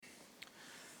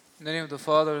In the name of the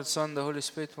Father, the Son, the Holy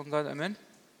Spirit, one God, Amen.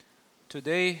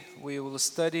 Today we will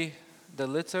study the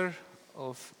letter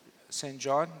of St.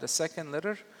 John, the second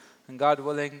letter, and God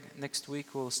willing, next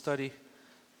week we'll study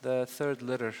the third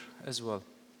letter as well.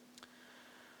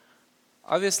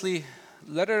 Obviously,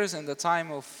 letters in the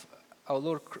time of our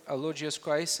Lord Jesus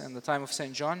Christ and the time of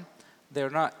St. John,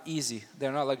 they're not easy.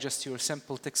 They're not like just your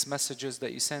simple text messages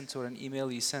that you send or an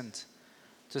email you send.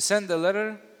 To send a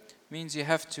letter means you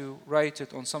have to write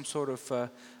it on some sort of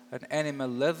an animal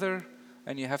leather,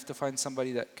 and you have to find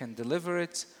somebody that can deliver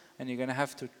it, and you're going to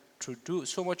have to do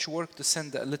so much work to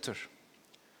send a letter.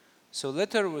 So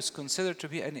letter was considered to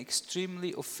be an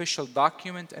extremely official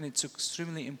document, and it's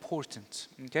extremely important,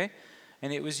 okay?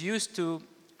 And it was used to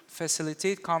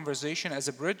facilitate conversation as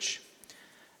a bridge.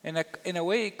 In a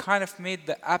way, it kind of made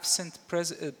the absent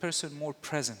person more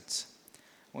present.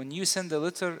 When you send a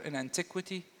letter in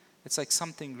antiquity, it's like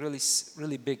something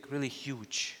really big, really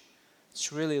huge.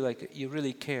 It's really like you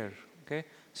really care, okay?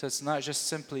 So it's not just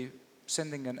simply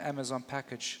sending an Amazon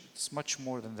package. It's much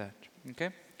more than that, okay?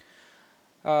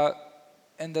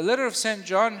 In the letter of St.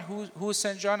 John, who is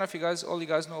St. John? If all you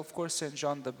guys know, of course, St.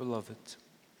 John the Beloved.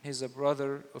 He's a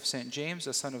brother of St. James,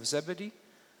 the son of Zebedee,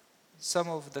 some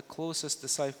of the closest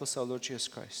disciples of our Lord Jesus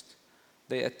Christ.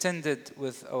 They attended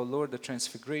with our Lord the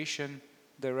Transfiguration,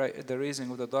 the raising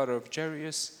of the daughter of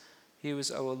Jairus. He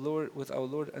was with our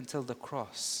Lord until the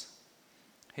cross.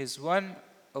 He's one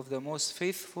of the most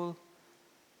faithful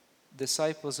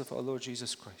disciples of our Lord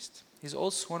Jesus Christ. He's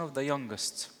also one of the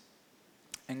youngest.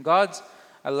 And God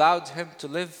allowed him to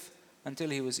live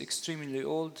until he was extremely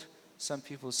old. Some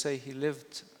people say he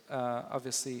lived,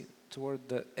 obviously, toward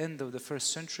the end of the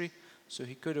first century, so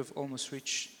he could have almost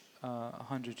reached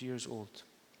 100 years old.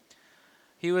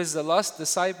 He was the last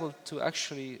disciple to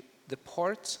actually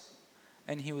depart,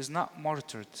 and he was not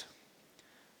martyred,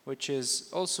 which is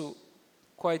also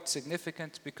quite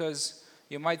significant, because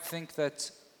you might think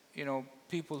that,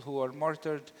 people who are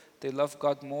martyred, they love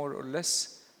God more or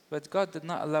less, but God did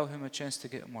not allow him a chance to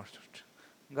get martyred.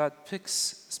 God picks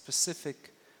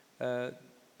specific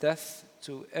death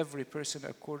to every person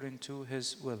according to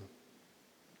his will.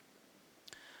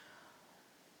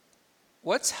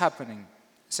 What's happening?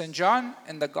 St. John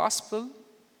in the Gospel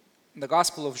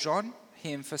of John,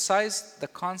 he emphasized the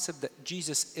concept that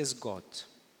Jesus is God.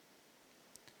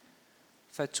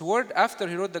 After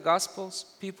he wrote the Gospels,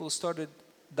 people started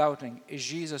doubting, is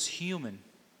Jesus human?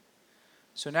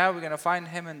 So now we're going to find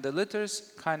him in the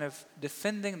letters kind of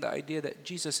defending the idea that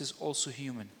Jesus is also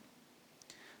human.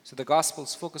 So the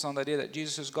Gospels focus on the idea that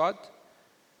Jesus is God.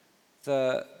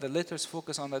 The letters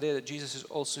focus on the idea that Jesus is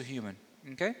also human.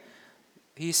 Okay?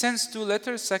 He sends two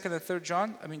letters, 2nd and 3rd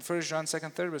John. 1st John,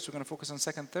 2nd, 3rd, but we're going to focus on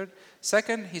 2nd, 3rd.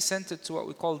 Second, he sent it to what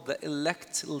we call the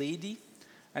elect lady.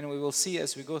 And we will see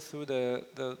as we go through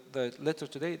the letter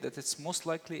today that it's most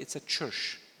likely it's a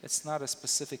church. It's not a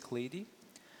specific lady.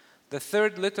 The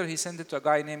third letter, he sent it to a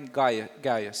guy named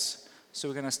Gaius. So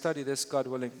we're going to study this, God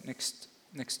willing,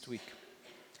 next week.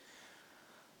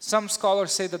 Some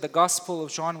scholars say that the Gospel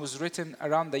of John was written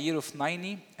around the year of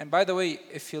 90. And by the way,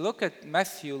 if you look at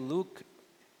Matthew, Luke,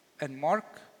 and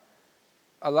Mark,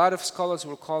 a lot of scholars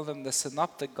will call them the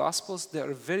synoptic Gospels. They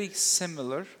are very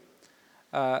similar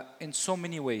in so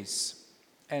many ways.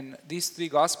 And these three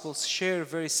Gospels share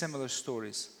very similar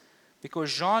stories.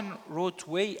 Because John wrote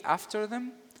way after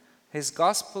them, his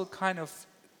Gospel kind of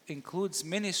includes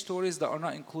many stories that are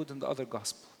not included in the other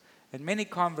Gospel. And many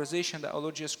conversations that our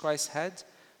Lord Jesus Christ had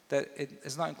that it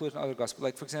is not included in other Gospel.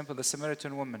 Like, for example, the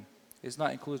Samaritan woman is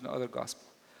not included in the other Gospel.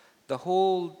 The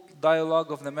whole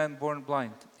dialogue of the man born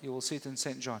blind, you will see it in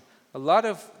St. John. A lot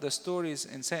of the stories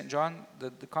in St. John,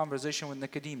 the conversation with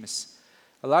Nicodemus,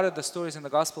 a lot of the stories in the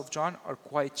Gospel of John are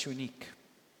quite unique.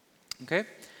 Okay?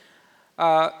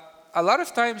 A lot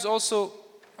of times also,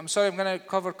 I'm going to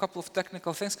cover a couple of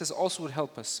technical things because it also would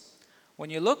help us. When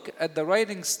you look at the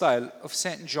writing style of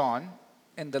St. John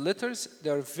in the letters, they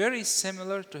are very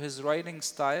similar to his writing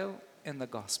style in the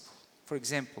Gospel. For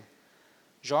example,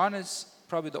 John is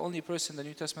probably the only person in the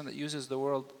New Testament that uses the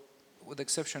word, with the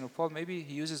exception of Paul, maybe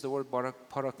he uses the word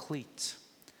paraclete.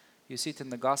 You see it in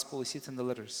the Gospel, you see it in the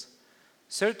letters.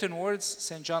 Certain words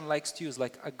St. John likes to use,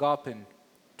 like agapin,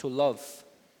 to love.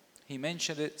 He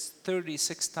mentioned it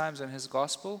 36 times in his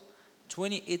Gospel,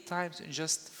 28 times in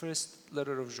just the first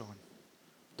letter of John.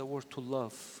 The word to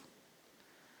love.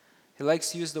 He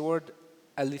likes to use the word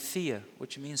aletheia,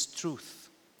 which means truth.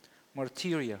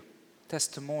 Martyria,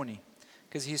 testimony.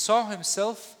 Because he saw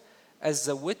himself as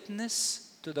a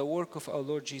witness to the work of our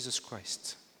Lord Jesus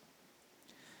Christ.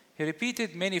 He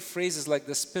repeated many phrases like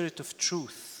the Spirit of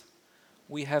truth,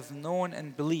 we have known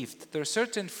and believed. There are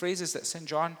certain phrases that St.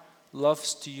 John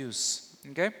loves to use.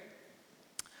 Okay?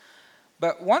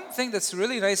 But one thing that's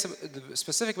really nice,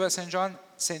 specific about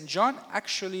St. John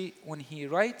actually, when he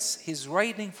writes, he's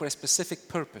writing for a specific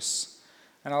purpose.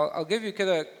 And I'll give you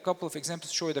a couple of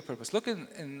examples to show you the purpose. Look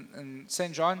in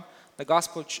St. John, the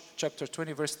Gospel, chapter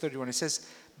 20, verse 31. It says,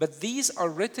 "But these are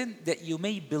written that you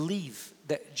may believe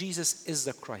that Jesus is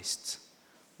the Christ."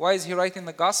 Why is he writing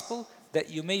the Gospel? That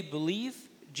you may believe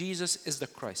Jesus is the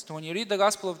Christ. So when you read the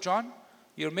Gospel of John,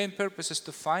 your main purpose is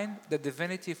to find the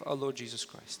divinity of our Lord Jesus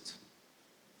Christ.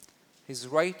 He's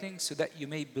writing so that you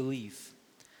may believe.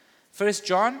 1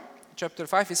 John chapter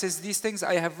 5, it says, "These things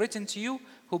I have written to you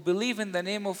who believe in the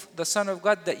name of the Son of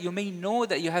God, that you may know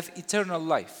that you have eternal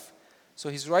life." So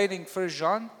he's writing 1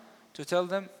 John to tell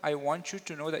them, I want you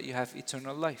to know that you have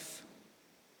eternal life.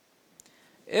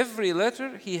 Every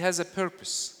letter, he has a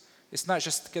purpose. It's not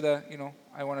just,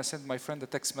 I want to send my friend a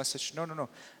text message. No.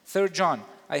 3 John,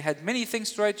 "I had many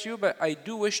things to write to you, but I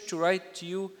do wish to write to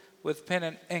you with pen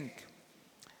and ink."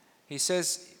 He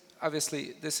says,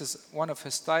 obviously, this is one of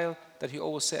his style, that he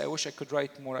always say, I wish I could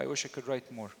write more, I wish I could write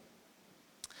more.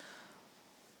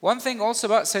 One thing also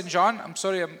about St. John, I'm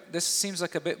sorry, this seems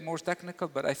like a bit more technical,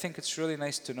 but I think it's really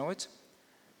nice to know it.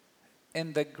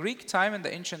 In the Greek time, in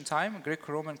the ancient time,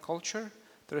 Greek-Roman culture,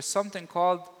 there is something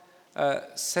called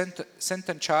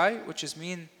sentenchai, which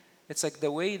it's like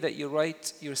the way that you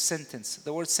write your sentence.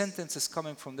 The word sentence is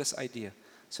coming from this idea.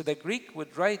 So the Greek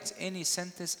would write any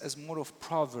sentence as more of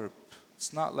proverb.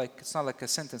 It's not like a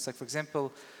sentence. Like, for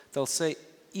example, they'll say,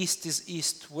 "East is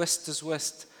east, west is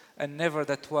west, and never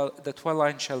the 12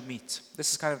 lines shall meet."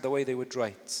 This is kind of the way they would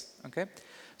write. Okay?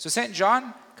 So St.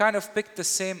 John kind of picked the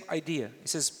same idea. He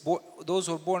says, "Those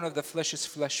who are born of the flesh is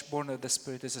flesh, born of the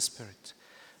spirit is a spirit."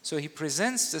 So he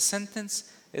presents the sentence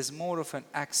as more of an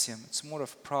axiom. It's more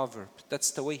of proverb.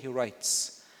 That's the way he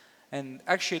writes. And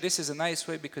actually, this is a nice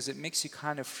way because it makes you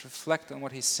kind of reflect on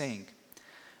what he's saying.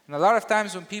 And a lot of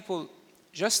times when people,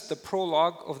 just the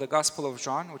prologue of the Gospel of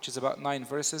John, which is about 9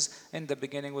 verses, "In the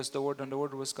beginning was the Word, and the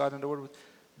Word was God, and the Word was..."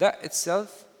 That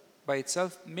itself, by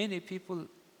itself, many people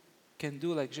can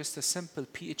do like just a simple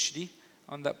PhD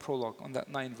on that prologue, on that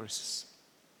 9 verses.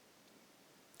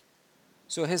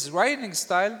 So his writing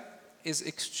style is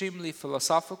extremely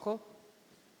philosophical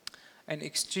and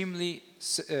extremely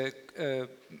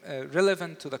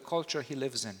relevant to the culture he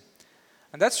lives in.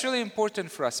 And that's really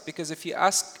important for us, because if you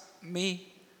ask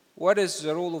me, what is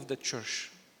the role of the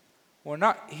church? We're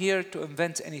not here to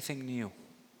invent anything new.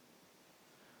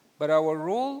 But our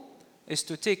role is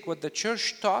to take what the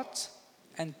church taught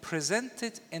and present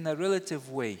it in a relative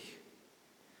way.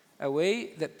 A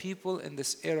way that people in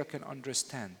this era can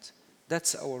understand.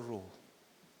 That's our role.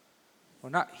 We're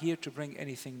not here to bring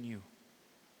anything new.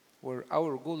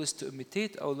 Our goal is to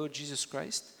imitate our Lord Jesus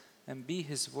Christ and be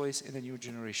his voice in a new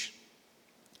generation.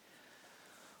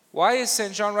 Why is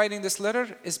St. John writing this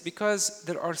letter? Is because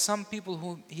there are some people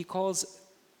whom he calls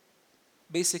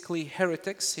basically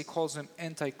heretics. He calls them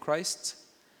antichrists.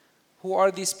 Who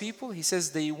are these people? He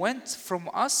says, "They went from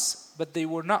us, but they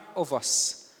were not of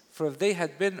us. For if they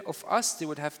had been of us, they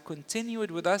would have continued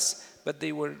with us, but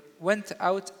they went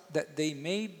out that they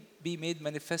may be made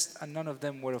manifest, and none of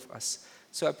them were of us."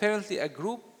 So apparently a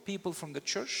group, people from the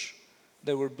church,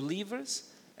 they were believers,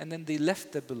 and then they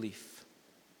left the belief.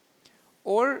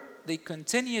 Or they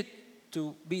continued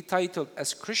to be titled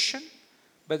as Christian,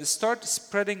 but they start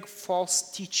spreading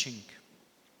false teaching.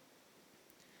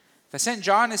 The St.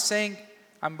 John is saying,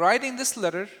 I'm writing this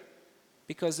letter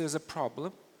because there's a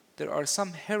problem. There are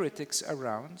some heretics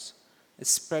around. It's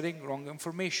spreading wrong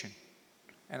information.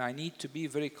 And I need to be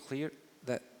very clear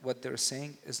that what they're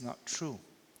saying is not true.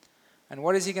 And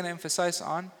what is he going to emphasize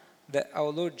on? That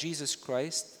our Lord Jesus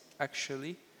Christ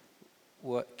actually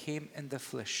came in the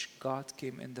flesh. God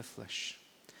came in the flesh.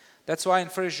 That's why in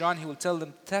 1 John he will tell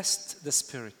them, test the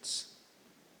spirits.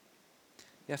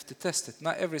 You have to test it.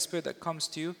 Not every spirit that comes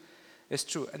to you is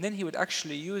true. And then he would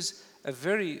actually use a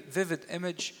very vivid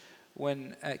image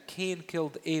when Cain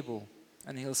killed Abel.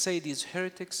 And he'll say these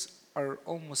heretics are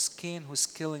almost Cain who's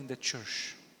killing the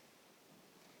church.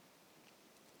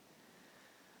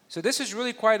 So this is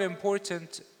really quite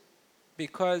important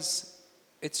because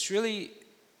it's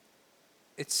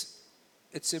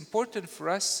important for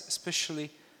us,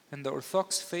 especially in the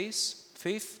Orthodox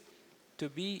faith, to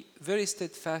be very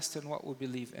steadfast in what we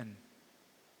believe in.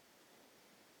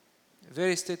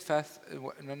 Very steadfast.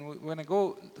 And we're going to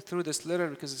go through this letter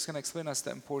because it's going to explain us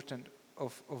the importance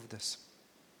of this.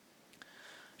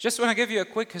 Just want to give you a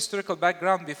quick historical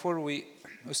background before we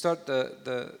start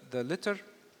the letter.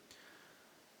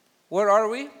 Where are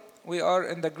we? we are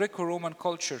in the Greco-Roman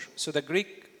culture. So the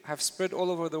Greek have spread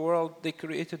all over the world. They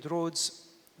created roads.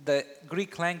 The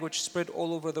Greek language spread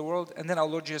all over the world. And then our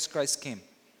Lord Jesus Christ came.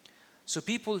 So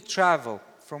people travel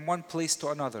from one place to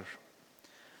another.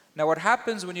 Now what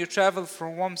happens when you travel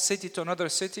from one city to another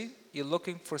city? You're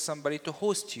looking for somebody to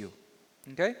host you.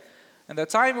 Okay? In the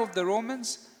time of the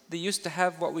Romans, they used to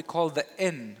have what we call the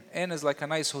inn. Inn is like a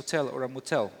nice hotel or a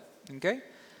motel. Okay?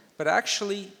 But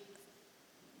actually,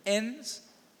 inns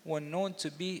were known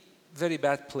to be very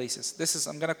bad places.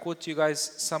 I'm going to quote to you guys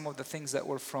some of the things that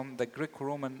were from the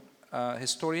Greco-Roman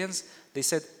historians. They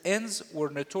said inns were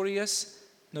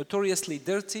notoriously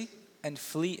dirty and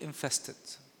flea infested.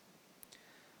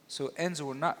 So inns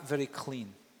were not very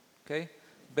clean. Okay?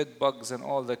 Bed bugs and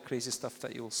all the crazy stuff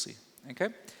that you'll see. Okay?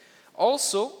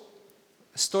 Also,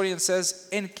 historian says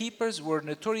innkeepers were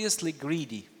notoriously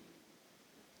greedy.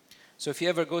 So if you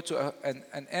ever go to an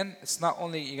inn, it's not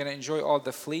only you're going to enjoy all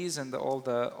the fleas and all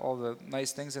the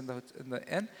nice things in the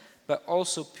inn, but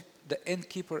also the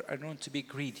innkeeper are known to be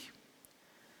greedy.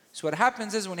 So what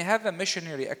happens is when you have a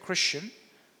missionary, a Christian,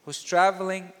 who's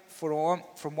traveling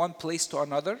from one place to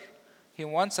another, he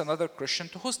wants another Christian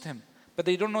to host him. But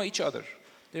they don't know each other.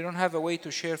 They don't have a way to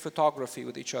share photography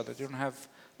with each other. They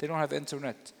don't have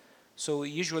internet. So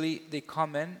usually they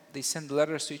come in, they send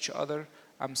letters to each other.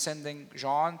 I'm sending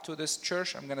John to this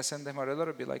church. I'm going to send him a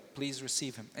letter. Be like, please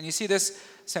receive him. And you see this,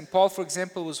 St. Paul, for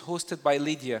example, was hosted by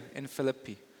Lydia in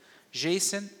Philippi.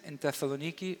 Jason in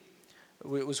Thessaloniki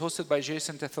was hosted by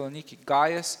Jason in Thessaloniki.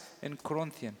 Gaius in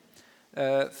Corinthian.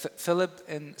 Philip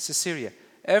in Caesarea.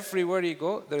 Everywhere you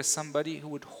go, there is somebody who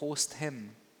would host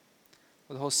him,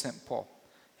 would host St. Paul.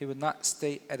 He would not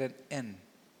stay at an inn.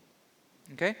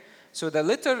 Okay? So the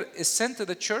letter is sent to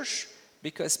the church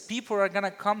because people are going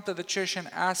to come to the church and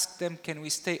ask them, can we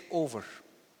stay over?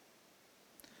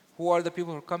 Who are the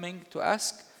people who are coming to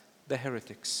ask? The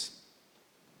heretics.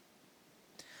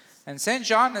 And St.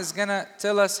 John is going to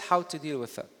tell us how to deal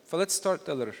with that. So let's start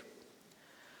the letter. It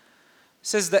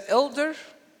says, the elder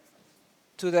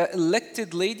to the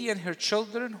elected lady and her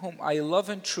children, whom I love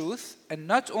in truth, and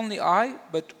not only I,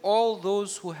 but all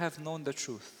those who have known the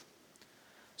truth.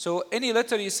 So any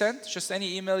letter you sent, just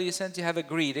any email you sent, you have a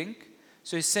greeting.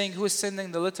 So he's saying, who is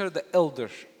sending the letter? The elder.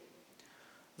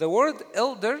 The word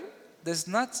elder does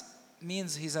not mean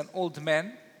he's an old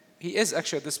man. He is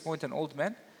actually at this point an old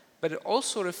man, but it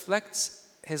also reflects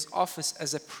his office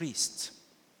as a priest.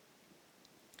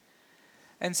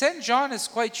 And St. John is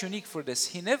quite unique for this.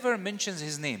 He never mentions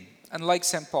his name, unlike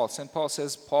St. Paul. St. Paul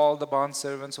says, Paul, the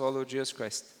bondservant of our Lord Jesus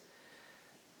Christ.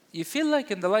 You feel like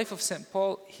in the life of St.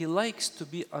 Paul, he likes to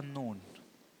be unknown.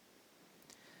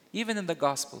 Even in the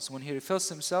Gospels, when he refers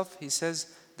to himself, he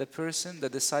says, the person, the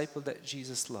disciple that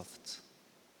Jesus loved.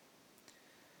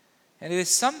 And it is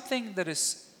something that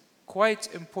is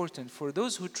quite important. For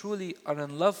those who truly are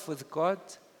in love with God,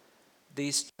 they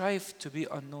strive to be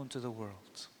unknown to the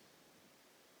world.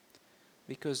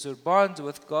 Because their bond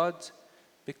with God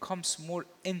becomes more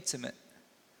intimate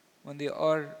when they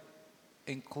are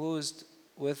enclosed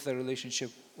with the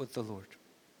relationship with the Lord.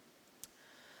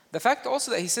 The fact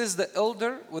also that he says the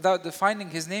elder, without defining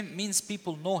his name, means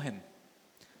people know him.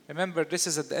 Remember, this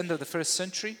is at the end of the first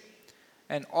century,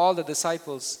 and all the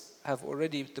disciples have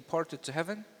already departed to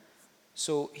heaven.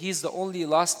 So he's the only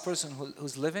last person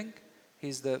who's living.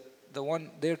 He's the one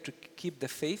there to keep the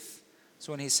faith.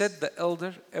 So when he said the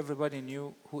elder, everybody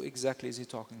knew who exactly is he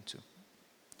talking to.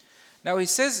 Now he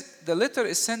says the letter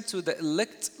is sent to the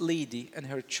elect lady and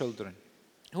her children.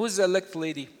 Who is the elect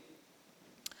lady?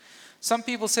 Some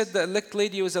people said the elect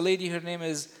lady was a lady, her name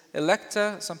is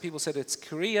Electa. Some people said it's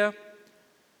Korea.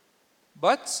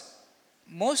 But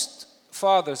most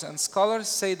fathers and scholars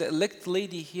say the elect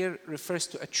lady here refers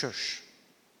to a church,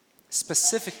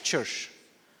 specific church.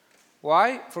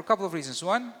 Why? For a couple of reasons.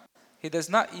 One, he does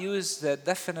not use the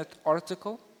definite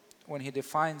article when he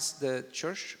defines the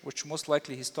church, which most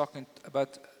likely he's talking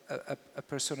about a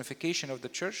personification of the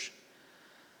church.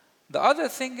 The other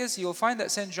thing is you'll find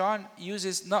that St. John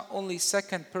uses not only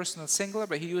second personal singular,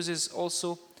 but he uses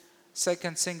also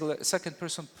second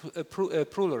person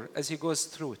plural as he goes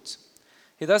through it.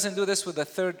 He doesn't do this with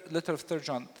the letter of 3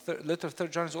 John. Letter of 3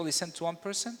 John is only sent to one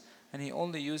person, and he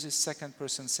only uses second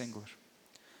person singular.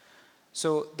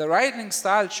 So the writing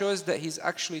style shows that he's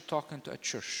actually talking to a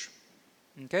church.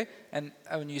 Okay? And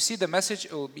when you see the message,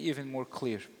 it will be even more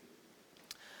clear.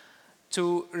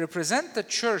 To represent the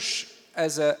church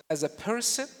as a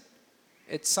person,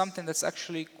 it's something that's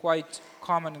actually quite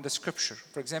common in the scripture.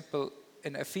 For example,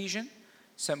 in Ephesians,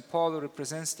 St. Paul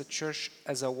represents the church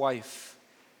as a wife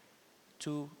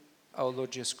to our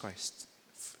Lord Jesus Christ.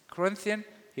 Corinthian,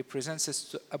 he presents us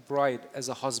to a bride as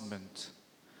a husband.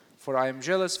 For I am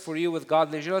jealous for you with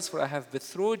godly jealous, for I have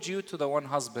betrothed you to the one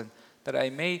husband, that I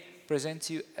may present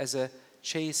you as a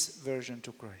chaste virgin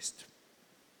to Christ.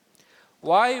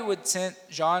 Why would St.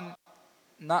 John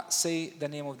not say the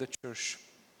name of the church?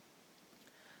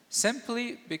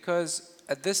 Simply because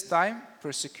at this time,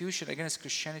 persecution against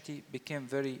Christianity became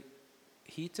very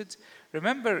heated.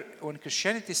 Remember, when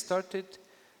Christianity started,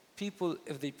 people,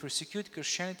 if they persecute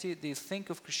Christianity, they think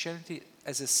of Christianity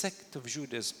as a sect of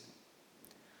Judaism.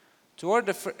 Toward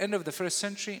the end of the first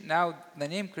century, now the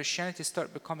name Christianity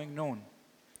started becoming known.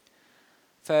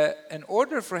 In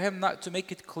order for him not to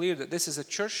make it clear that this is a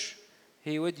church,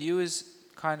 he would use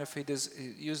he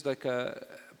used like a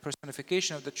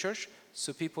personification of the church.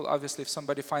 So people, obviously, if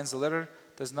somebody finds a letter,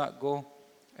 does not go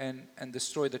and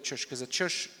destroy the church. Because the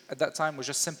church at that time was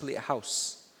just simply a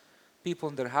house. People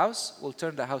in their house will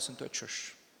turn the house into a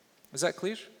church. Is that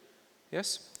clear?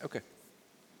 Yes? Okay.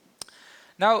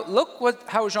 Now, look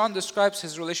how John describes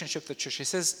his relationship to the church. He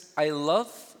says, I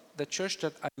love the church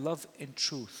that I love in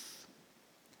truth.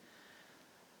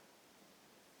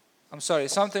 I'm sorry,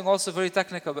 something also very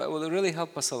technical, but it will really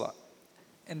help us a lot.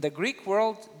 In the Greek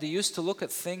world, they used to look at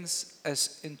things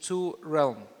as in two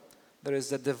realms. There is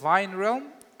the divine realm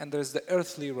and there is the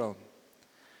earthly realm.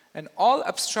 And all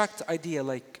abstract idea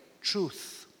like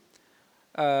truth,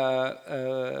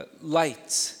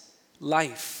 light,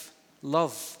 life,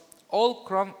 love, all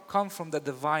come from the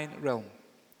divine realm.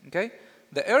 Okay?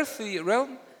 The earthly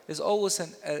realm is always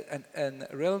a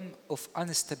realm of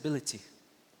instability.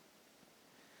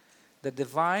 The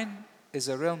divine is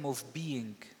a realm of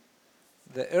being.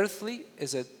 The earthly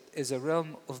is a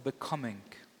realm of becoming.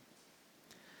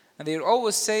 And they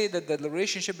always say that the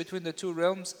relationship between the two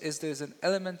realms is there's an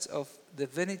element of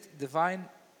divine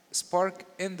spark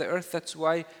in the earth. That's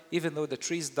why even though the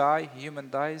trees die, human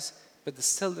dies, but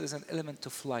still there is an element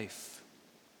of life.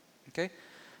 Okay?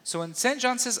 So when St.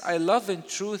 John says, I love in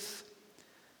truth,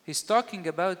 he's talking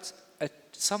about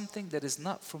something that is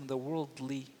not from the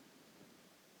worldly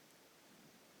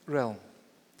realm.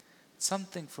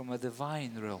 Something from a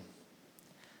divine realm.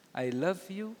 I love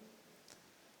you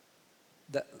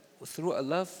through a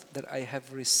love that I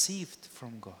have received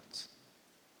from God.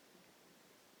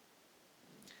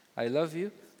 I love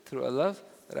you through a love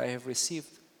that I have received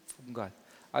from God.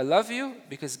 I love you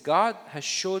because God has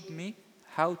showed me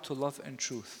how to love in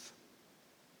truth.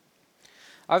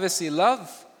 Obviously,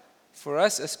 love for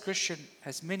us as Christians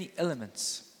has many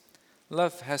elements.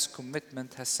 Love has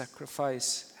commitment, has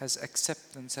sacrifice, has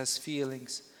acceptance, has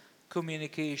feelings,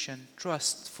 communication,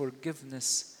 trust,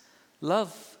 forgiveness.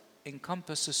 Love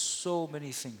encompasses so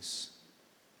many things.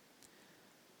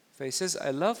 If he says,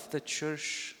 I love the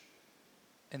church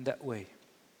in that way.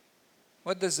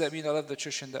 What does that mean, I love the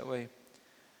church in that way?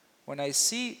 When I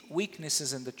see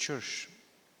weaknesses in the church,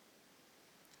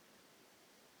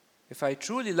 if I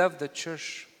truly love the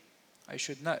church, I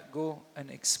should not go and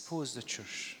expose the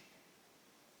church.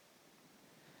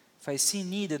 If I see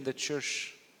need in the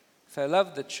church, if I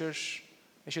love the church,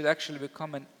 I should actually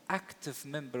become an active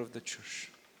member of the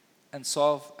church and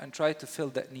solve and try to fill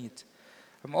that need.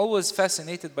 I'm always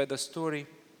fascinated by the story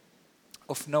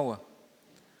of Noah.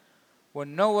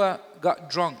 When Noah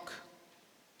got drunk,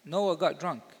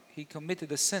 he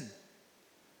committed a sin.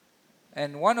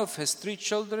 And one of his 3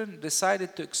 children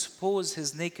decided to expose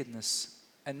his nakedness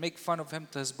and make fun of him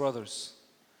to his brothers.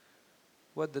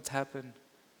 What did happen?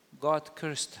 God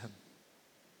cursed him.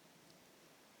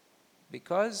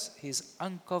 Because he's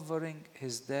uncovering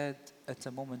his dad at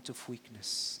a moment of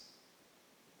weakness.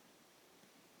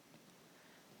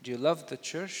 Do you love the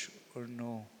church or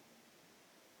no?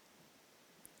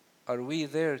 Are we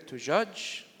there to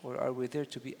judge or are we there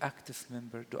to be active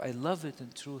member? Do I love it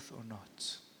in truth or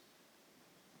not?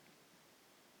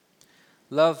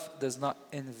 Love does not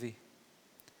envy.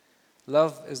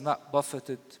 Love is not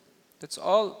buffeted. That's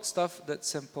all stuff that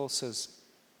St. Paul says.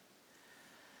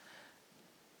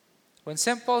 When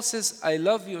St. Paul says, I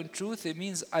love you in truth, it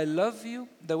means I love you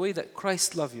the way that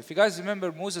Christ loved you. If you guys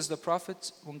remember Moses the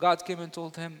prophet, when God came and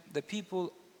told him, the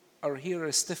people are here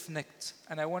are stiff-necked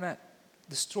and I want to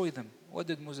destroy them. What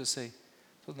did Moses say?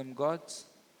 He told them, God,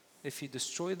 if you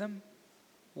destroy them,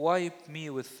 wipe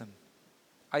me with them.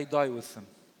 I die with them.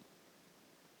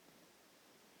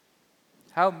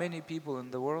 How many people in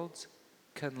the world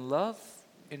can love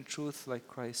in truth like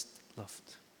Christ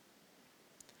loved?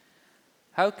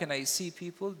 How can I see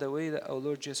people the way that our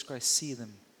Lord Jesus Christ see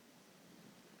them?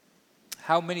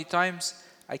 How many times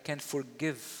I can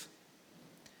forgive?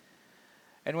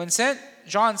 And when St.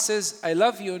 John says, I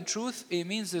love you in truth, it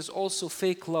means there's also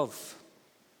fake love.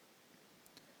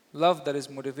 love that is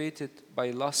motivated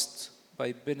by lust,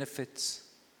 by benefits.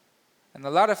 And a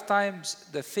lot of times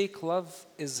the fake love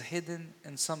is hidden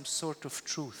in some sort of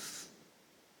truth.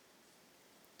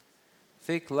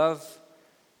 Fake love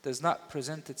does not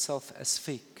present itself as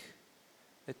fake.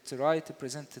 It tries to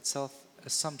present itself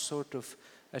as some sort of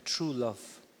a true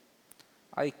love.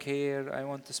 I care, I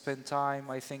want to spend time,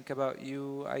 I think about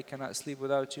you, I cannot sleep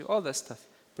without you, all that stuff.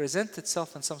 Present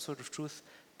itself in some sort of truth,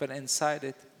 but inside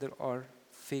it there are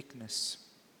fakeness.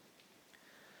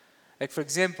 Like for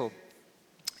example,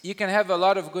 you can have a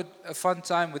lot of good, fun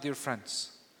time with your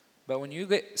friends, but when you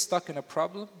get stuck in a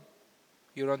problem,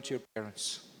 you run to your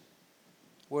parents.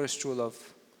 Where is true love?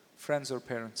 Friends or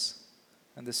parents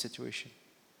in this situation?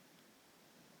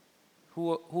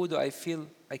 Who do I feel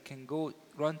I can go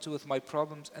run to with my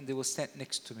problems and they will stand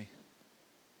next to me?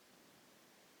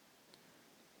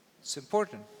 It's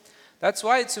important. That's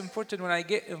why it's important when I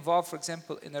get involved, for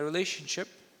example, in a relationship,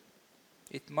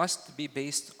 it must be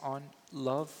based on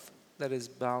love that is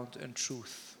bound in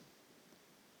truth.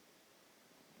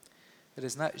 It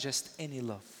is not just any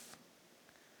love.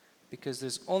 Because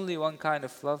there's only one kind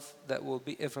of love that will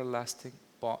be everlasting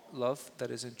love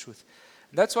that is in truth.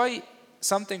 And that's why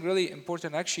something really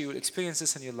important, actually you will experience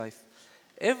this in your life.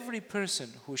 Every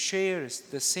person who shares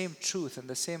the same truth and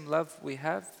the same love we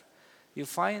have, you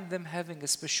find them having a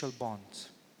special bond.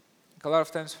 Like a lot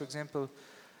of times, for example,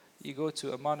 you go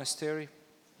to a monastery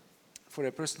for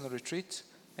a personal retreat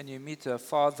and you meet a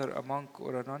father, a monk,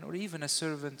 or a nun, or even a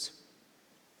servant,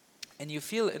 and you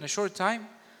feel in a short time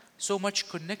so much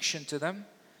connection to them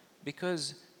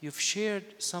because you've shared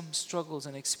some struggles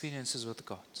and experiences with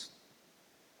God.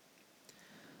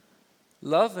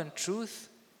 Love and truth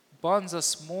bonds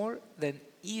us more than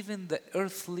even the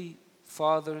earthly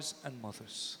fathers and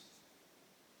mothers.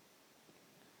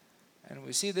 And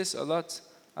we see this a lot,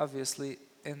 obviously,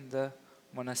 in the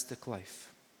monastic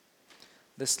life.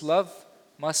 This love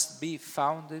must be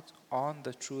founded on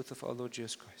the truth of our Lord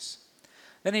Jesus Christ.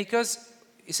 Then he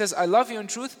says, I love you in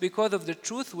truth because of the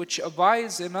truth which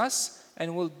abides in us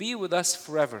and will be with us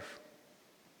forever.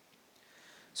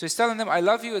 So he's telling them, I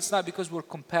love you. It's not because we're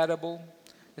compatible.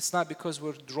 It's not because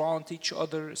we're drawn to each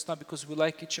other. It's not because we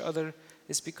like each other.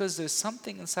 It's because there's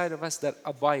something inside of us that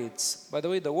abides. By the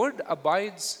way, the word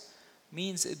abides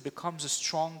means it becomes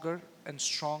stronger and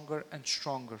stronger and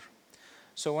stronger.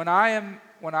 So when I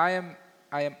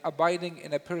am abiding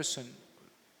in a person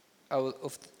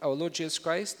of our Lord Jesus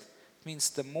Christ, it means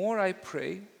the more I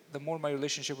pray, the more my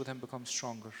relationship with Him becomes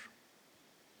stronger.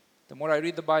 The more I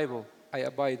read the Bible, I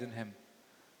abide in Him.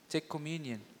 Take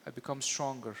communion, I become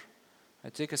stronger. I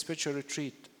take a spiritual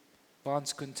retreat,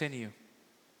 bonds continue.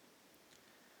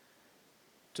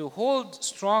 To hold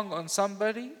strong on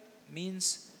somebody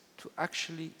means to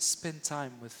actually spend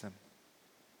time with them.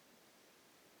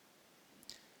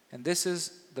 And this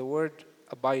is the word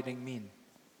abiding mean.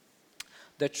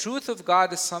 The truth of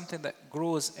God is something that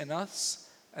grows in us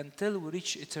until we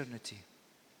reach eternity.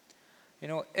 You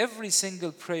know, every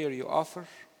single prayer you offer,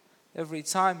 every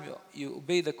time you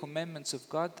obey the commandments of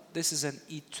God, this is an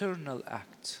eternal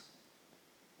act.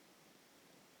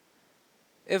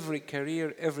 Every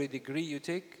career, every degree you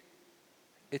take,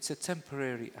 it's a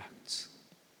temporary act.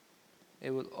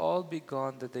 It will all be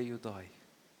gone the day you die.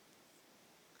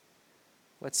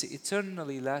 What's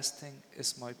eternally lasting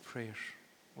is my prayer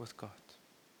with God.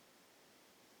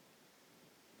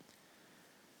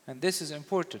 And this is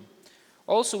important.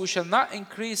 Also, we shall not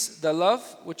increase the love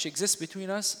which exists between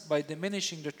us by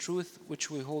diminishing the truth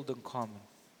which we hold in common.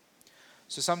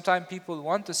 So sometimes people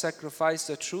want to sacrifice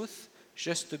the truth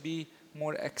just to be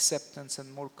more acceptance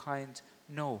and more kind.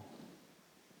 No.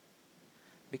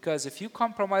 Because if you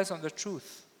compromise on the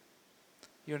truth,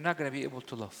 you're not going to be able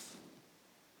to love.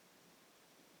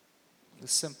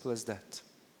 As simple as that.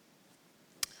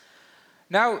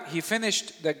 Now, he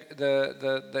finished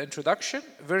the introduction.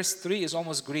 Verse 3 is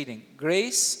almost greeting.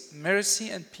 Grace, mercy,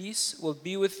 and peace will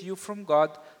be with you from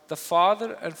God, the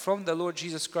Father, and from the Lord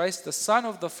Jesus Christ, the Son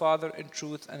of the Father, in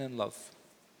truth and in love.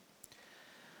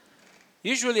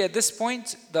 Usually at this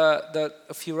point,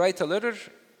 if you write a letter,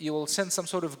 you will send some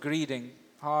sort of greeting.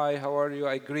 Hi, how are you?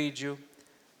 I greet you.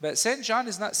 But St. John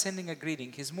is not sending a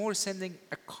greeting. He's more sending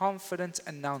a confident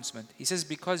announcement. He says,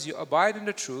 because you abide in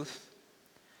the truth,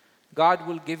 God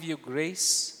will give you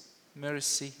grace,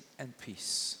 mercy, and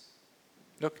peace.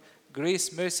 Look,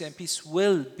 grace, mercy, and peace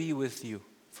will be with you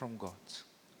from God.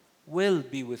 Will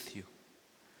be with you.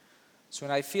 So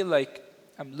when I feel like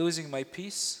I'm losing my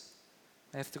peace,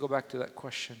 I have to go back to that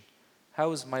question.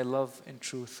 How is my love in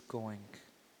truth going?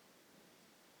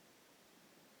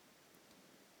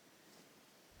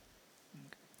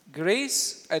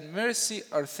 Grace and mercy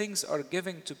are things are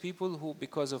given to people who,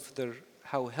 because of their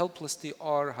how helpless they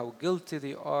are, how guilty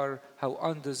they are, how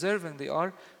undeserving they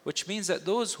are, which means that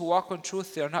those who walk on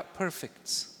truth, they are not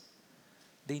perfect.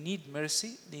 They need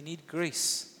mercy, they need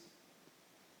grace.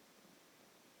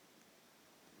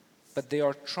 But they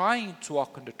are trying to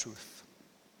walk in the truth.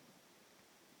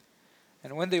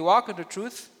 And when they walk in the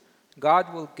truth,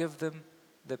 God will give them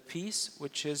the peace,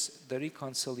 which is the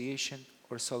reconciliation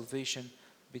or salvation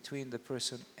between the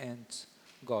person and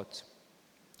God.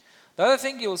 The other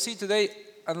thing you will see today,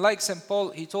 unlike St.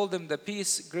 Paul, he told them the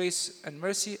peace, grace, and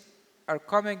mercy are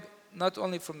coming not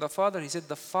only from the Father, he said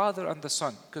the Father and the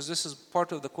Son, because this is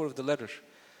part of the core of the letter.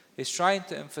 He's trying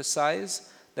to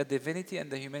emphasize the divinity and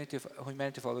the humanity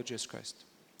of our Lord Jesus Christ.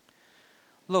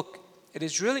 Look, it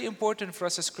is really important for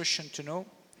us as Christians to know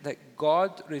that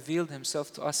God revealed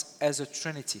himself to us as a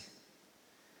Trinity.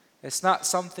 It's not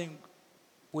something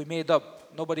we made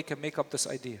up. Nobody can make up this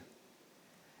idea.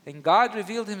 And God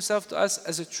revealed himself to us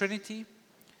as a Trinity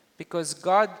because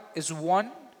God is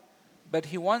one, but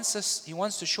he wants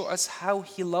to show us how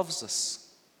he loves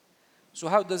us. So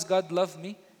how does God love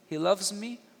me? He loves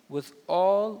me with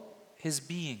all his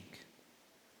being.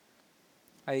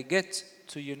 I get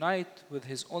to unite with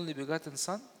his only begotten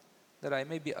Son that I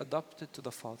may be adopted to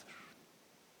the Father.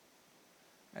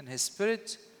 And his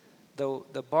Spirit,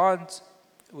 the bond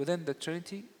within the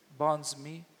Trinity, bonds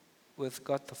me with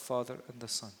God the Father and the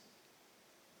Son.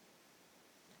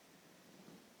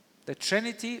 The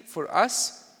Trinity for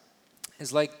us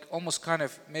is like almost kind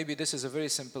of, maybe this is a very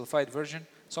simplified version.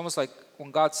 It's almost like when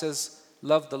God says,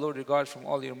 love the Lord your God from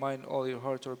all your mind, all your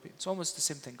heart, or being. It's almost the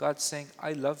same thing. God's saying,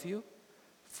 I love you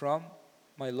from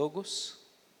my Logos,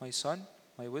 my Son,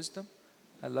 my wisdom.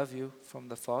 I love you from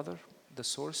the Father, the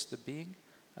source, the being.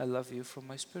 I love you from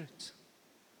my Spirit.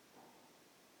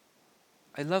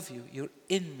 I love you. You're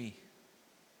in me.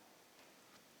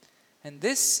 And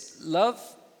this love,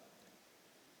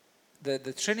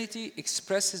 the Trinity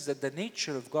expresses that the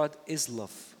nature of God is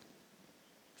love.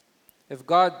 If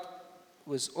God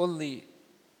was only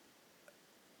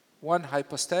one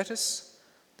hypostatus,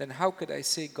 then how could I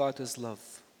say God is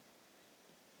love?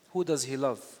 Who does he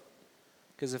love?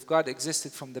 Because if God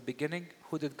existed from the beginning,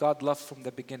 who did God love from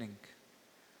the beginning?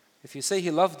 If you say he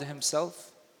loved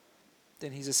himself,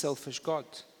 then he's a selfish God.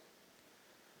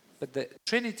 But the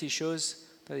Trinity shows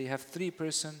that you have three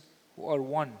persons who are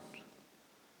one.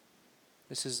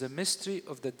 This is the mystery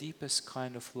of the deepest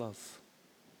kind of love.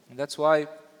 And that's why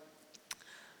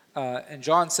and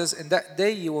John says, in that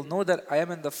day you will know that I am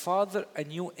in the Father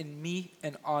and you in me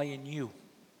and I in you.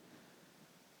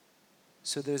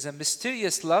 So there's a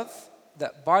mysterious love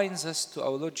that binds us to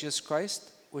our Lord Jesus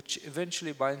Christ, which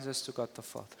eventually binds us to God the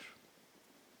Father.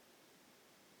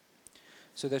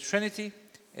 So the Trinity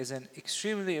is an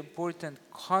extremely important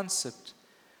concept,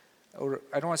 or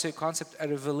I don't want to say concept, a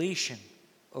revelation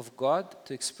of God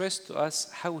to express to us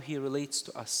how he relates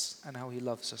to us and how he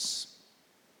loves us.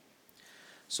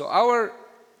 So our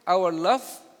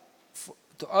love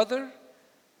to other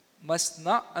must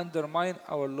not undermine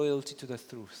our loyalty to the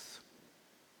truth,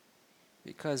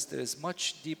 because there is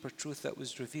much deeper truth that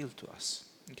was revealed to us.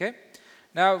 Okay?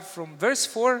 Now from verse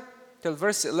 4 till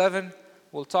verse 11,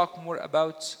 we'll talk more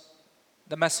about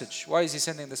the message. Why is he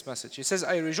sending this message? He says,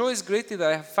 I rejoice greatly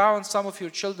that I have found some of your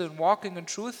children walking in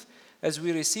truth as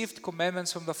we received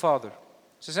commandments from the Father.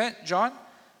 So John,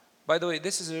 by the way,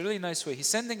 this is a really nice way. He's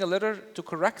sending a letter to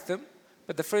correct them,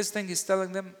 but the first thing he's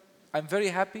telling them, I'm very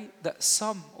happy that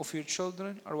some of your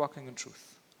children are walking in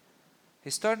truth.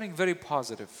 He's turning very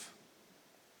positive.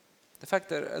 The fact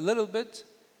that a little bit,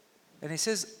 and he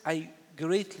says, I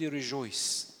greatly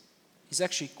rejoice. He's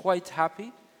actually quite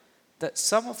happy that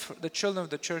some of the children of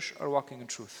the church are walking in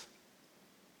truth.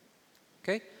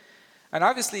 Okay? And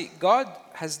obviously, God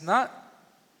has not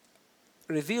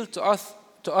revealed to us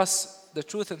the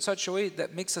truth in such a way that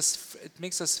it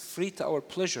makes us free to our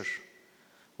pleasure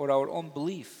or our own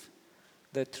belief.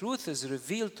 The truth is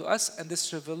revealed to us, and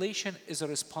this revelation is a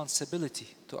responsibility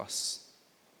to us.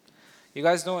 You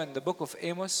guys know in the book of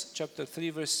Amos, chapter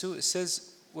 3, verse 2, it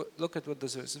says, look at what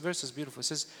this verse. The verse is beautiful. It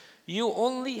says, you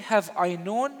only have I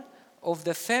known of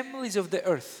the families of the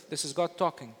earth. This is God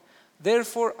talking.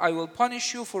 Therefore, I will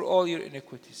punish you for all your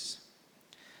iniquities.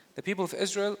 The people of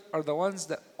Israel are the ones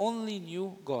that only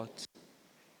knew God.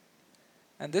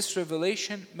 And this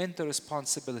revelation meant a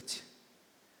responsibility.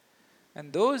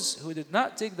 And those who did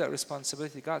not take that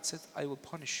responsibility, God said, I will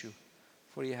punish you,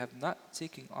 for you have not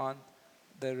taken on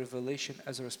the revelation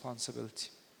as a responsibility.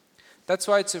 That's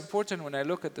why it's important when I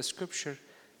look at the scripture,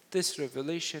 this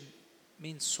revelation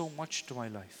means so much to my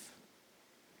life.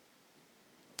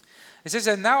 It says,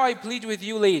 and now I plead with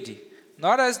you, lady,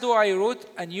 not as though I wrote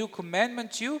a new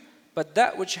commandment to you, but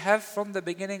that which have from the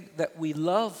beginning, that we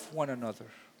love one another.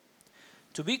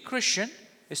 To be Christian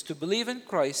is to believe in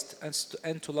Christ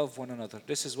and to love one another.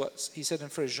 This is what he said in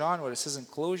 1 John, where it says in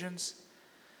Colossians,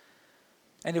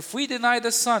 and if we deny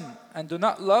the Son and do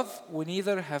not love, we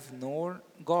neither have nor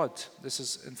God. This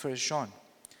is in 1 John.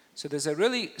 So there's a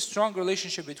really strong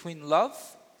relationship between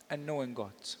love and knowing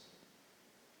God.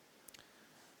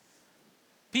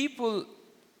 People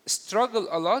struggle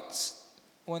a lot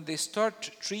when they start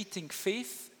treating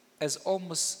faith as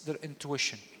almost their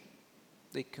intuition.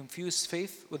 They confuse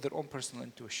faith with their own personal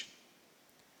intuition.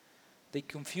 They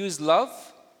confuse love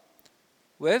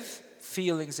with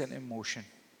feelings and emotion.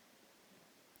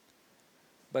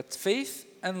 But faith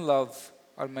and love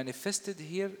are manifested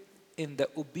here in the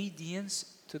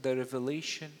obedience to the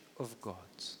revelation of God.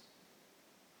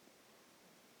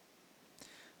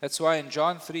 That's why in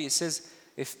John 3 it says,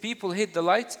 if people hate the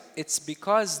light, it's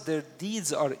because their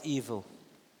deeds are evil.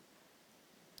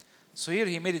 So here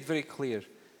he made it very clear.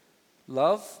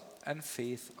 Love and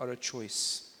faith are a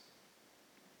choice.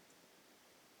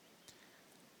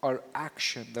 Are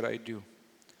action that I do.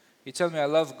 You tell me I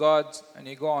love God, and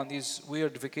you go on these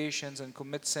weird vacations and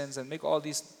commit sins and make all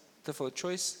these difficult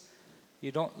choices.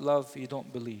 You don't love, you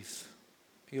don't believe.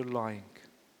 You're lying.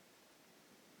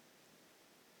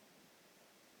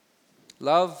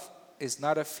 Love is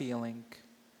not a feeling.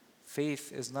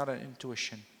 Faith is not an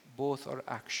intuition. Both are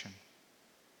action.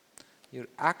 Your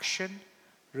action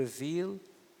reveal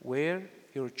where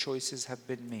your choices have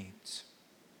been made.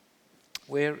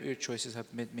 Where your choices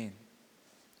have been made.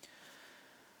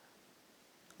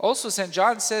 Also, St.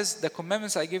 John says, the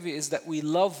commandments I give you is that we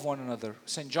love one another.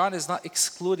 St. John is not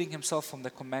excluding himself from the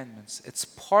commandments. It's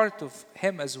part of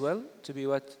him as well to be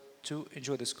what? To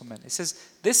enjoy this commandment. It says,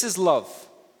 this is love.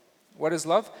 What is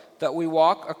love? That we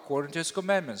walk according to his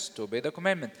commandments, to obey the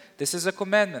commandment. This is a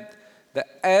commandment,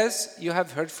 that as you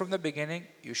have heard from the beginning,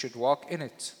 you should walk in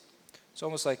it. It's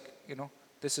almost like,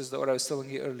 this is what I was telling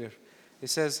you earlier.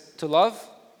 It says, to love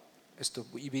is to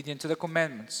be obedient to the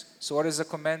commandments. So what is the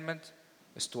commandment?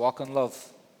 Is to walk in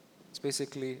love.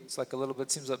 It's like a little bit,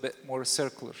 seems a bit more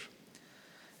circular.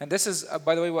 And this is,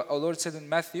 by the way, what our Lord said in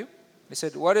Matthew. He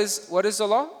said, what is the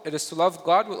law? It is to love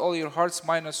God with all your hearts,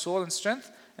 mind, and soul, and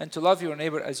strength, and to love your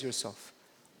neighbor as yourself.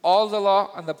 All the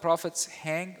law and the prophets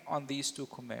hang on these two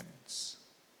commandments.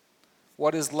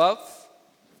 What is love?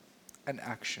 An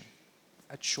action,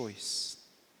 a choice.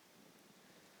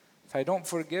 If I don't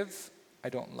forgive, I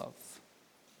don't love.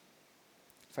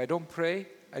 If I don't pray,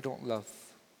 I don't love.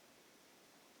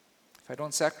 If I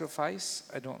don't sacrifice,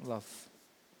 I don't love.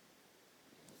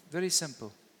 Very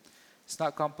simple. It's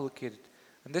not complicated.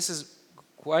 And this is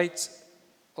quite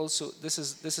also, this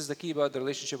is the key about the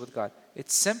relationship with God.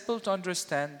 It's simple to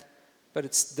understand, but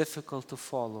it's difficult to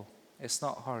follow. It's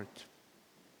not hard.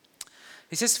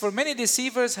 He says, for many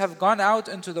deceivers have gone out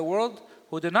into the world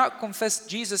who do not confess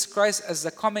Jesus Christ as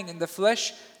the coming in the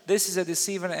flesh. This is a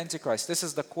deceiver and antichrist. This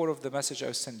is the core of the message I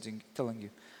was telling you.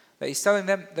 That he's telling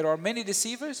them there are many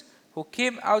deceivers who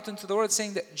came out into the world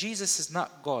saying that Jesus is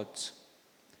not God.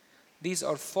 These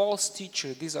are false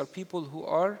teachers. These are people who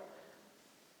are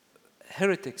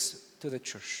heretics to the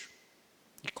church.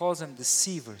 He calls them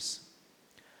deceivers.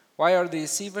 Why are they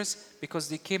deceivers? Because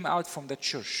they came out from the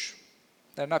church.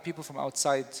 They're not people from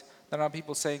outside. They're not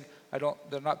people saying,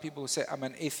 they're not people who say, I'm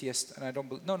an atheist and I don't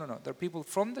believe. No. They're people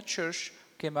from the church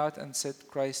came out and said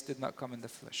Christ did not come in the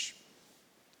flesh.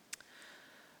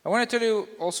 I want to tell you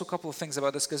also a couple of things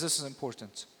about this because this is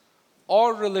important.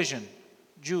 All religion,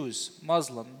 Jews,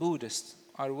 Muslim, Buddhists,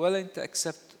 are willing to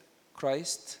accept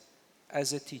Christ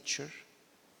as a teacher.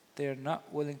 They are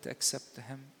not willing to accept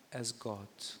him as God.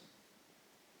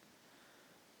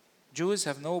 Jews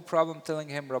have no problem telling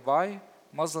him rabbi.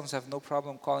 Muslims have no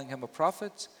problem calling him a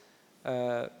prophet.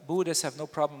 Buddhists have no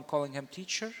problem calling him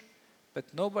teacher. But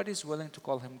nobody's willing to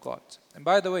call him God. And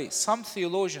by the way, some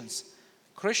theologians,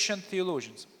 Christian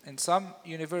theologians, in some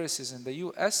universities in the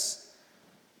US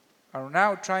are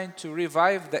now trying to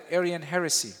revive the Arian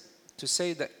heresy, to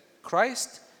say that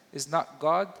Christ is not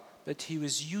God, but he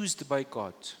was used by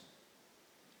God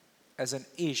as an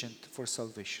agent for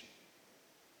salvation.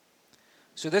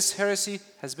 So this heresy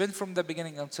has been from the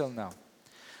beginning until now.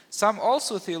 Some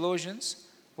also theologians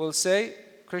will say,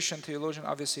 Christian theologian,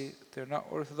 obviously they're not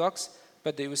Orthodox,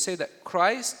 but they will say that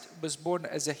Christ was born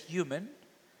as a human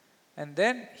and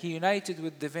then he united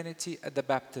with divinity at the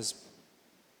baptism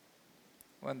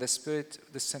when the Spirit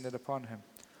descended upon him.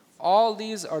 All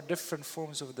these are different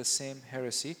forms of the same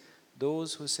heresy,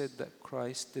 those who said that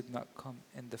Christ did not come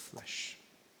in the flesh.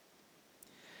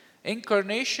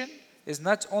 Incarnation is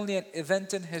not only an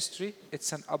event in history,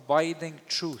 it's an abiding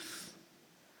truth.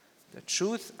 The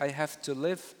truth I have to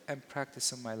live and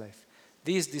practice in my life.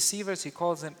 These deceivers, he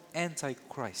calls them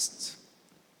antichrists.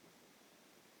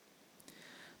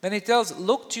 Then he tells,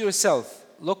 look to yourself.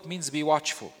 Look means be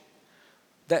watchful.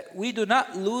 That we do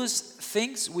not lose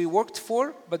things we worked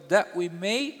for, but that we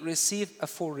may receive a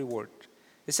full reward.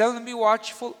 He's telling them, be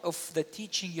watchful of the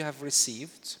teaching you have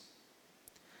received.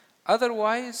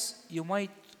 Otherwise, you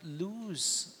might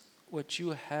lose what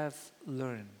you have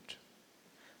learned,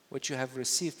 what you have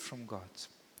received from God.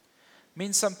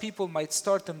 Means some people might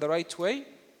start in the right way,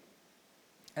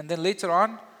 and then later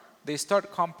on, they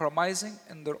start compromising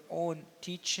in their own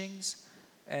teachings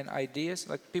and ideas.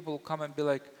 Like people will come and be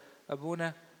like,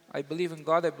 Abuna, I believe in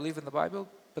God, I believe in the Bible,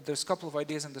 but there's a couple of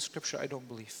ideas in the scripture I don't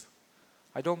believe.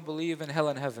 I don't believe in hell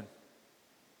and heaven.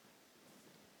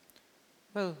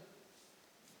 Well,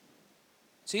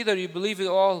 it's either you believe it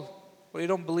all or you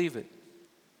don't believe it.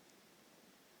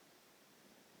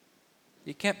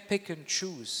 You can't pick and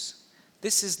choose.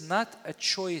 This is not a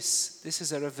choice. This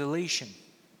is a revelation.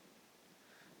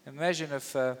 Imagine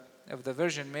if the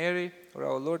Virgin Mary or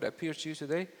our Lord appeared to you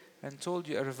today and told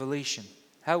you a revelation.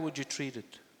 How would you treat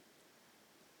it?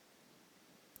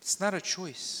 It's not a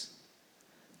choice.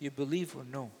 You believe or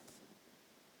no.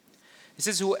 It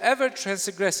says, whoever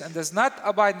transgresses and does not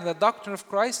abide in the doctrine of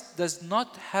Christ does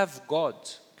not have God.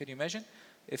 Can you imagine?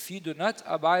 If you do not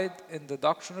abide in the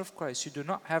doctrine of Christ, you do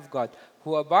not have God.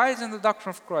 Who abides in the doctrine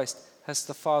of Christ has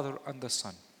the Father and the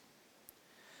Son.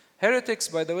 Heretics,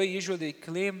 by the way, usually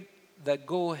claim that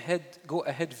go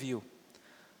ahead view.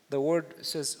 The word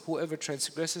says, whoever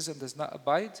transgresses and does not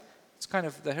abide. It's kind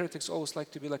of, the heretics always like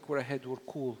to be like, we're ahead, we're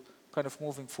cool, kind of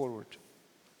moving forward.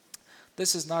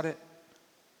 This is not it.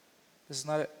 This is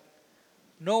not it.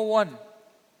 No one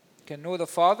can know the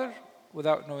Father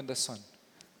without knowing the Son.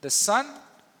 The Son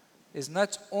is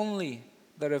not only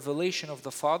the revelation of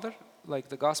the Father, like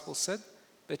the Gospel said,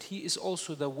 but He is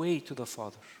also the way to the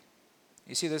Father.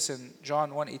 You see this in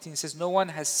John 1:18. It says, no one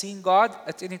has seen God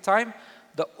at any time.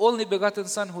 The only begotten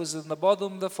Son who is in the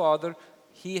bosom of the Father,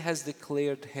 He has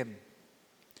declared Him.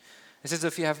 It says,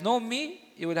 if you have known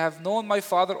me, you would have known my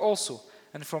Father also.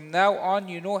 And from now on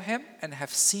you know Him and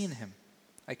have seen Him.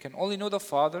 I can only know the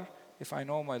Father if I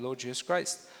know my Lord Jesus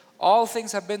Christ. All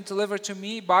things have been delivered to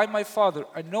me by my Father,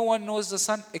 and no one knows the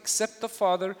Son except the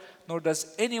Father, nor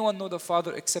does anyone know the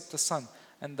Father except the Son,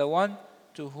 and the one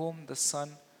to whom the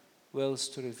Son wills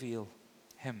to reveal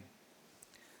Him.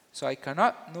 So I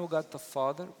cannot know God the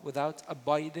Father without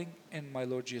abiding in my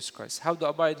Lord Jesus Christ. How to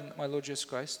abide in my Lord Jesus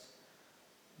Christ?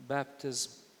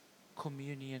 Baptism,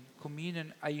 communion.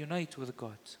 Communion, I unite with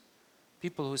God.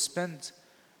 People who spend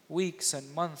weeks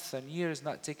and months and years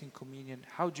not taking communion,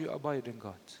 how do you abide in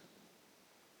God?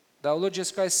 The Lord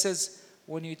Jesus Christ says,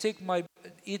 when you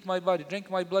eat my body,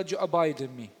 drink my blood, you abide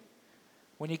in me.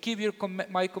 When you keep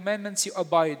my commandments, you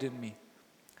abide in me.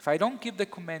 If I don't keep the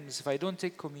commandments, if I don't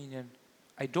take communion,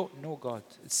 I don't know God.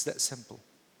 It's that simple.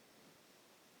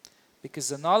 Because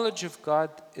the knowledge of God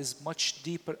is much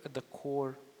deeper at the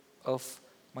core of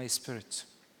my spirit.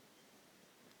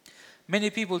 Many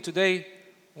people today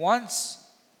wants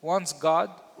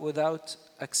God without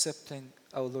accepting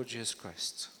our Lord Jesus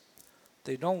Christ.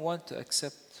 They don't want to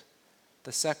accept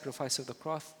the sacrifice of the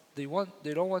cross. They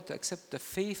don't want to accept the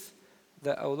faith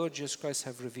that our Lord Jesus Christ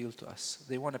have revealed to us.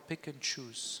 They want to pick and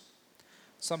choose.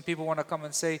 Some people want to come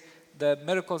and say the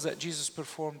miracles that Jesus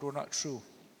performed were not true.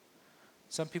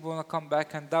 Some people want to come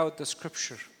back and doubt the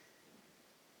scripture.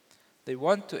 They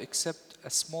want to accept a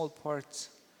small part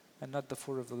and not the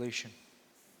full revelation.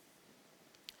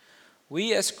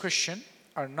 We as Christians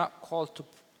are not called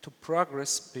to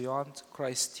progress beyond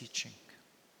Christ's teaching.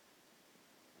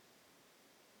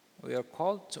 We are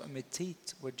called to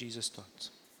imitate what Jesus taught.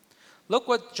 Look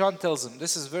what John tells them.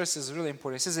 This verse is really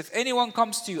important. He says, if anyone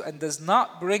comes to you and does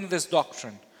not bring this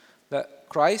doctrine, that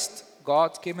Christ,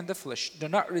 God, came in the flesh, do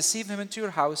not receive him into your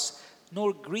house,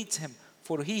 nor greet him,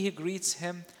 for he who greets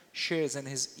him shares in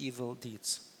his evil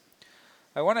deeds.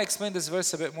 I want to explain this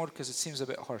verse a bit more because it seems a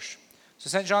bit harsh. So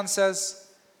St. John says,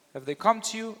 if they come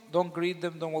to you, don't greet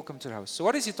them, don't welcome to their house. So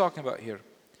what is he talking about here?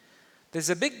 There's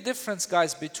a big difference,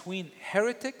 guys, between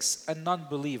heretics and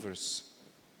non-believers.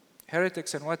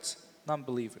 Heretics and what?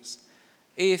 Non-believers.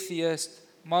 Atheist,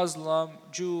 Muslim,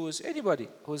 Jews, anybody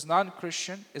who is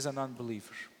non-Christian is a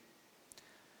non-believer.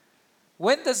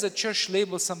 When does the church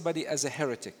label somebody as a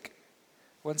heretic?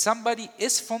 When somebody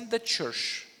is from the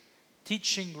church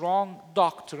teaching wrong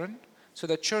doctrine, so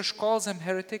the church calls him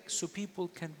heretic so people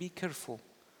can be careful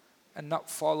and not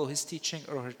follow his teaching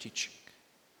or her teaching.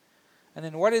 And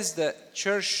then what is the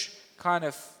church kind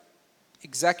of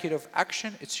executive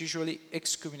action, it's usually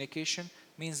excommunication,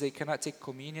 means they cannot take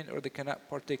communion or they cannot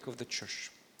partake of the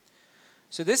church.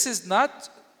 So this is not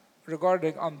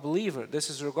regarding unbeliever, this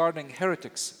is regarding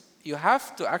heretics. You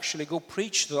have to actually go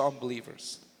preach to the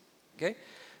unbelievers. Okay?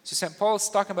 So St. Paul's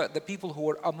talking about the people who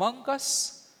were among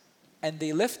us and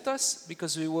they left us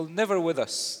because we will never with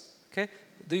us. Okay?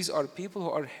 These are people who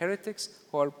are heretics,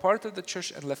 who are part of the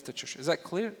church and left the church. Is that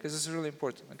clear? Because this is really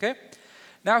important. Okay?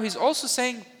 Now he's also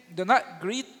saying, do not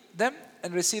greet them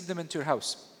and receive them into your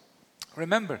house.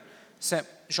 Remember, St.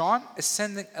 John is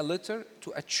sending a letter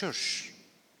to a church.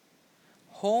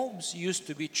 Homes used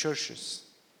to be churches.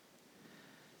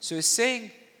 So he's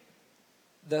saying,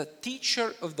 the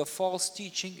teacher of the false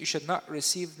teaching, you should not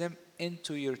receive them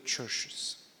into your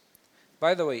churches.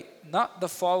 By the way, not the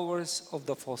followers of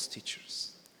the false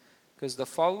teachers, because the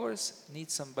followers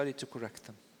need somebody to correct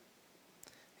them.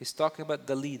 He's talking about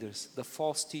the leaders, the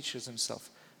false teachers themselves.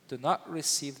 Do not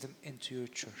receive them into your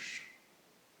church.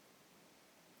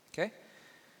 Okay?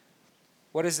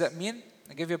 What does that mean?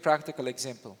 I'll give you a practical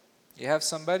example. You have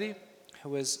somebody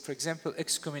who is, for example,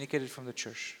 excommunicated from the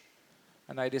church.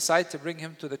 And I decide to bring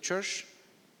him to the church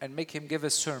and make him give a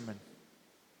sermon.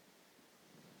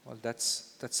 Well,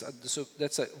 that's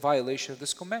a violation of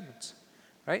this commandment,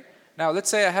 right? Now, let's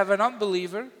say I have an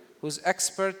unbeliever who's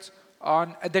expert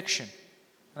on addiction,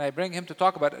 and I bring him to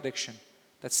talk about addiction.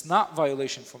 That's not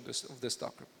violation of this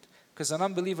document, because an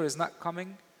unbeliever is not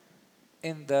coming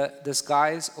in the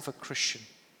disguise of a Christian.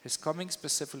 He's coming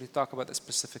specifically to talk about a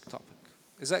specific topic.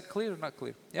 Is that clear or not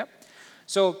clear? Yeah?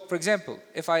 So, for example,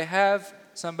 if I have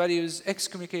somebody who's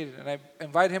excommunicated and I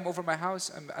invite him over my house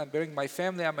and I bring my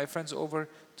family and my friends over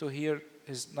to hear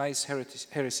his nice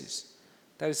heresies,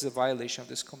 that is a violation of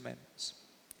this commandments.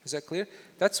 Is that clear?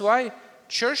 That's why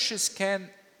churches can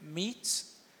meet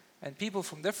and people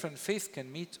from different faith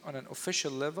can meet on an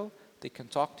official level. They can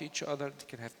talk to each other, they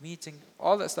can have meeting.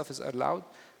 All that stuff is allowed,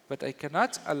 but I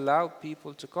cannot allow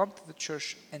people to come to the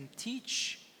church and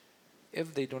teach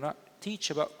if they do not teach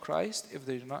about Christ, if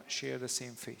they do not share the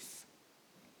same faith.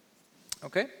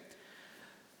 Okay?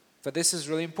 But this is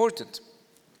really important.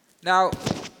 Now,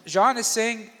 John is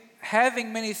saying,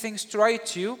 having many things to write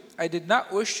to you, I did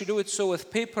not wish to do it so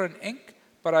with paper and ink,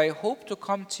 but I hope to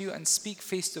come to you and speak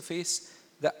face to face,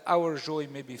 that our joy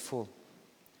may be full.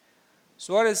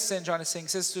 So what is St. John is saying? He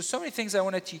says, there's so many things I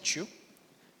want to teach you.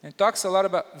 And he talks a lot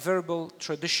about verbal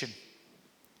tradition.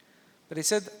 But he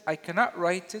said, I cannot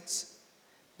write it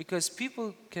because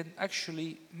people can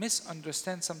actually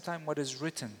misunderstand sometimes what is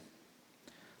written.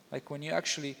 Like when you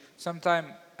actually, sometimes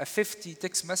a 50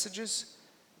 text messages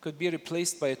could be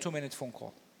replaced by a 2-minute phone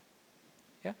call.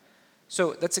 Yeah?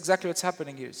 So that's exactly what's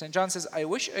happening here. St. John says, I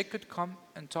wish I could come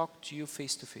and talk to you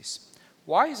face to face.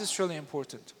 Why is this really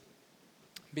important?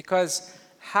 Because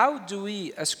how do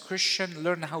we as Christians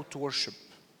learn how to worship?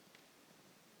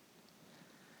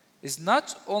 It's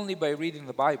not only by reading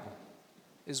the Bible,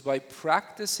 it's by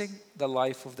practicing the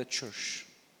life of the church.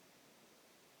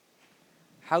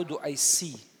 How do I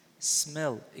see,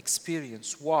 smell,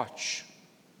 experience, watch?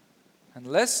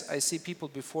 Unless I see people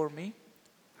before me,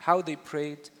 how they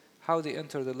prayed, how they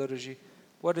entered the liturgy,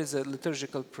 what is a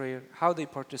liturgical prayer, how they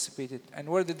participated, and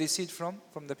where did they see it from?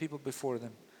 From the people before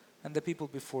them, and the people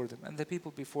before them, and the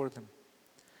people before them.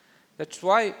 That's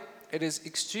why it is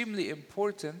extremely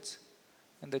important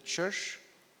in the church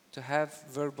to have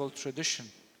verbal tradition.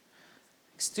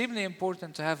 Extremely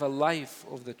important to have a life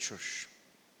of the church.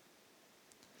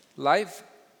 Life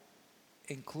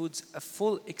includes a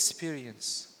full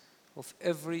experience of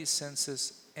every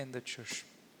senses in the church.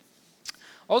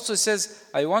 Also it says,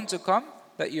 I want to come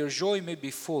that your joy may be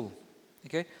full.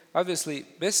 Okay? Obviously,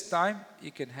 best time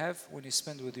you can have when you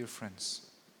spend with your friends.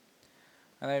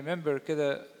 And I remember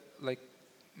like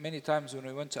many times when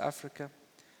we went to Africa,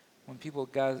 when people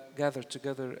gather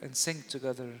together and sing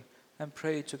together and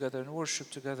pray together and worship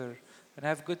together and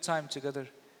have good time together,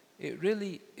 it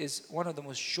really is one of the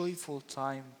most joyful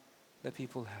time that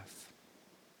people have.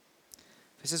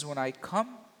 He says, when I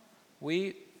come,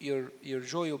 your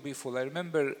joy will be full. I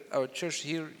remember our church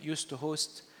here used to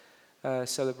host a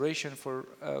celebration for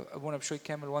Abuna B'Shoy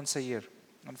Kamel once a year.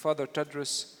 And Father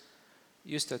Tedros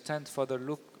used to attend, Father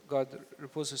Luke, God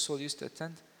repose his soul, used to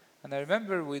attend. And I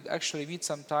remember we'd actually meet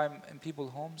sometime in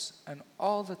people's homes, and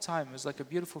all the time it was like a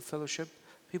beautiful fellowship,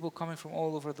 people coming from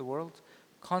all over the world,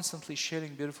 constantly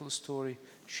sharing beautiful story,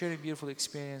 sharing beautiful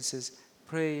experiences,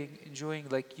 praying, enjoying.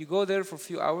 Like you go there for a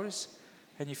few hours,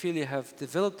 and you feel you have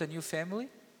developed a new family,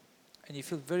 and you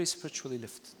feel very spiritually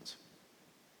lifted.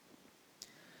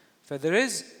 For there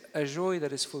is a joy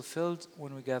that is fulfilled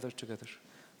when we gather together.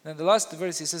 Then the last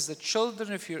verse, he says, the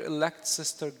children of your elect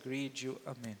sister greet you.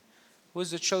 Amen. Who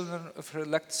is the children of her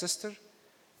elect sister?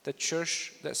 The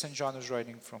church that St. John is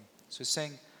writing from. So he's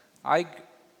saying,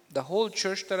 the whole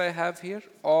church that I have here,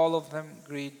 all of them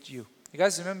greet you. You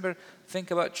guys remember,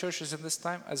 think about churches in this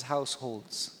time as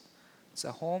households. It's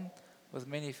a home with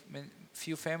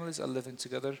few families are living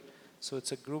together. So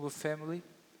it's a group of family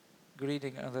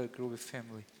greeting another group of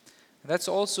family. And that's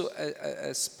also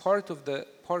as part of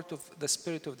the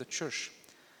spirit of the church,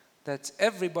 that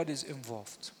everybody's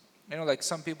involved. You know, like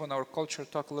some people in our culture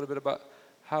talk a little bit about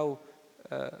how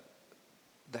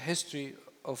the history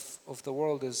of the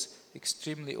world is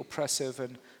extremely oppressive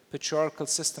and patriarchal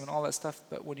system and all that stuff.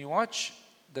 But when you watch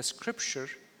the scripture,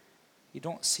 you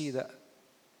don't see that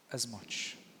as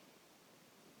much.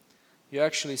 You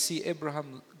actually see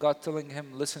Abraham, God telling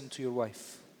him, listen to your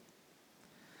wife.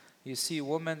 You see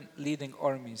women leading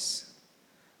armies.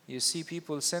 You see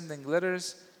people sending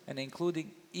letters and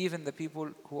including even the people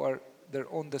who are their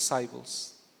own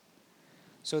disciples.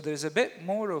 So there's a bit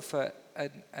more of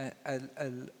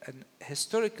an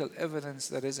historical evidence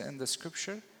that is in the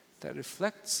scripture that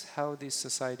reflects how these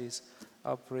societies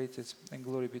operated. And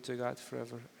glory be to God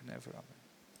forever and ever. Amen.